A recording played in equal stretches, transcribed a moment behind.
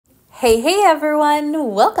Hey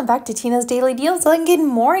everyone, welcome back to Tina's Daily Deals and good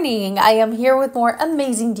morning. I am here with more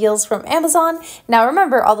amazing deals from Amazon. Now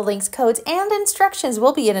remember, all the links, codes, and instructions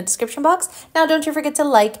will be in the description box. Now don't you forget to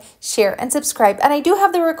like, share, and subscribe. And I do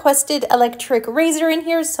have the requested electric razor in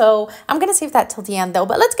here, so I'm going to save that till the end though.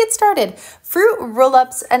 But let's get started. Fruit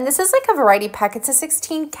roll-ups, and this is like a variety pack. It's a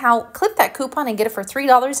 16 count. Clip that coupon and get it for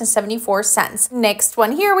 $3.74. Next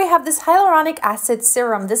one here, we have this Hyaluronic Acid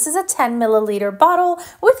Serum. This is a 10 milliliter bottle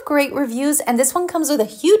with great reviews, and this one comes with a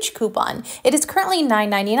huge coupon. It is currently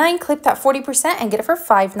 $9.99. Clip that 40% and get it for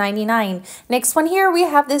 $5.99. Next one here, we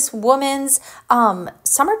have this woman's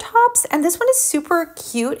summer tops, and this one is super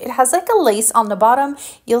cute. It has like a lace on the bottom.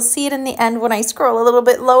 You'll see it in the end when I scroll a little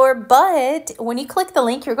bit lower, but when you click the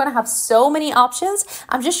link, you're going to have so many options.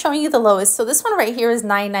 I'm just showing you the lowest. So this one right here is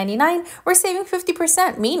 $9.99. We're saving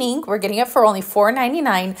 50%, meaning we're getting it for only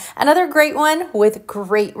 $4.99. Another great one with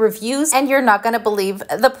great reviews, and you're not going to believe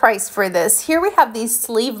the price for this. Here we have these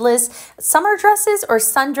sleeveless summer dresses or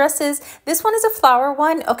sundresses. This one is a flower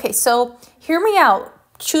one. Okay, so hear me out.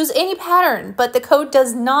 Choose any pattern, but the code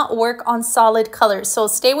does not work on solid colors. So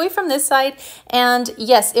stay away from this side. And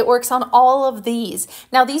yes, it works on all of these.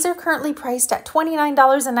 Now these are currently priced at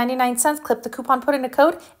 $29.99. Clip the coupon, put in a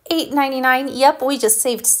code, $8.99. Yep, we just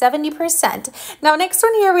saved 70%. Now next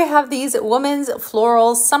one here, we have these women's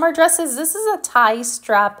floral summer dresses. This is a tie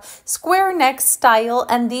strap square neck style,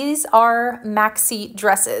 and these are maxi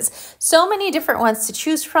dresses. So many different ones to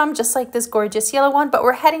choose from, just like this gorgeous yellow one, but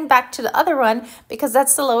we're heading back to the other one because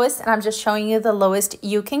that's the lowest, and I'm just showing you the lowest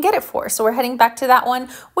you can get it for. So we're heading back to that one,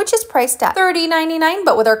 which is priced at $30.99,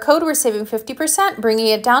 but with our code we're saving 50%, bringing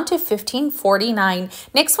it down to $15.49.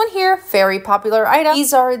 Next one here, very popular item.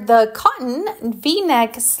 These are the cotton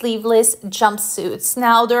V-neck sleeveless jumpsuits.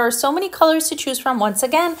 Now there are so many colors to choose from. Once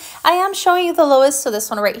again, I am showing you the lowest, so this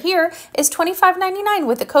one right here is $25.99.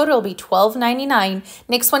 With the code it'll be $12.99.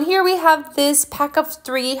 Next one here, we have this pack of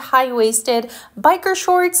 3 high-waisted biker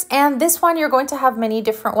shorts, and this one you're going to have many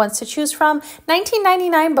different ones to choose from.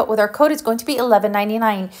 $19.99, but with our code it's going to be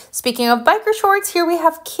 $11.99. Speaking of biker shorts, here we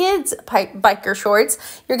have kids biker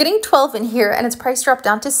shorts. You're getting 12 in here, and its price dropped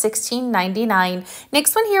down to $16.99.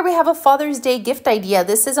 Next one here, we have a Father's Day gift idea.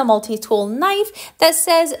 This is a multi-tool knife that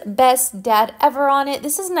says best dad ever on it.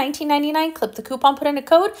 This is $19.99. Clip the coupon, put in a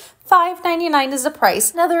code, $5.99 is the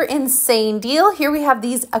price. Another insane deal. Here we have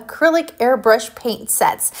these acrylic airbrush paint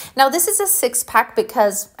sets. Now this is a 6-pack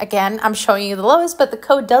because, again, I'm showing you the lowest, but the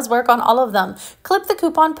code does work on all of them. Clip the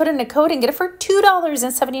coupon, put in a code, and get it for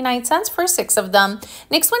 $2.79 for 6 of them.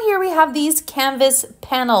 Next one here, we have these canvas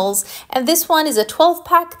panels, and this one is a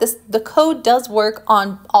 12-pack. The code does work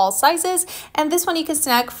on all sizes, and this one you can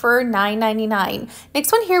snag for $9.99.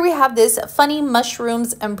 Next one here, we have this funny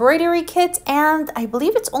mushrooms embroidery kit, and I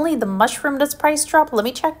believe it's only the mushroom that's price drop. Let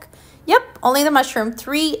me check. Yep, only the mushroom,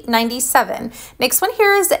 $3.97. Next one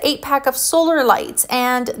here is the 8-pack of solar lights,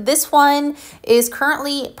 and this one is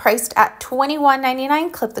currently priced at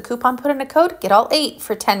 $21.99. Clip the coupon, put in a code, get all 8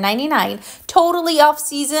 for $10.99. Totally off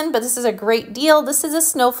season, but this is a great deal. This is a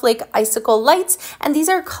snowflake icicle lights, and these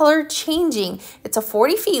are color changing. It's a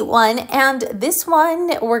 40 feet one, and this one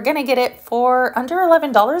we're gonna get it for under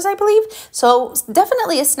 $11, I believe. So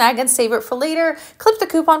definitely a snag and save it for later. Clip the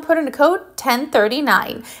coupon, put in a code,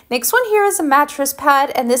 $10.39. Next one here is a mattress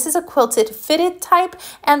pad, and this is a quilted fitted type,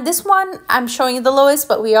 and this one I'm showing you the lowest,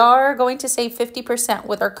 but we are going to save 50%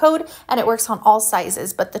 with our code, and it works on all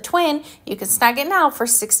sizes. But the twin, you can snag it now for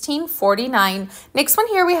 $16.49. Next one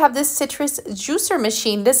here, we have this citrus juicer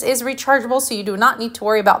machine. This is rechargeable, so you do not need to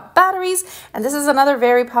worry about batteries, and this is another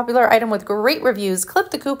very popular item with great reviews. Clip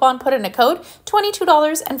the coupon, put in a code,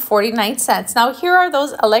 $22.49. Now here are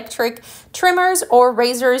those electric trimmers or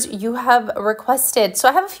razors you have requested. So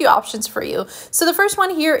I have a few options for you. So the first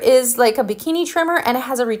one here is like a bikini trimmer, and it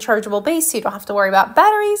has a rechargeable base, so you don't have to worry about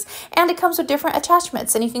batteries, and it comes with different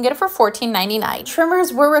attachments, and you can get it for $14.99.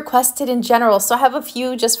 Trimmers were requested in general, so I have a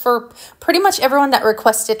few just for pretty much everyone that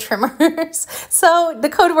requested trimmers. So the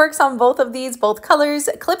code works on both of these, both colors.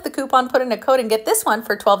 Clip the coupon, put in a code, and get this one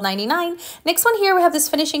for $12.99. Next one here, we have this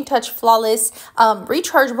Finishing Touch Flawless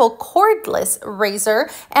rechargeable cordless razor,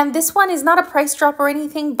 and this one is not a price drop or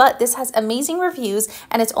anything, but this has amazing reviews,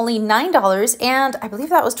 and it's only $9, and I believe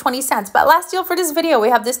that was 20 cents. But last deal for this video, we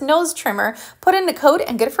have this nose trimmer. Put in the code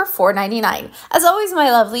and get it for $4.99. As always, my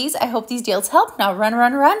lovelies, I hope these deals help. Now run,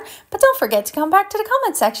 but don't forget to come back to the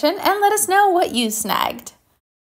comment section and let us know what you snagged.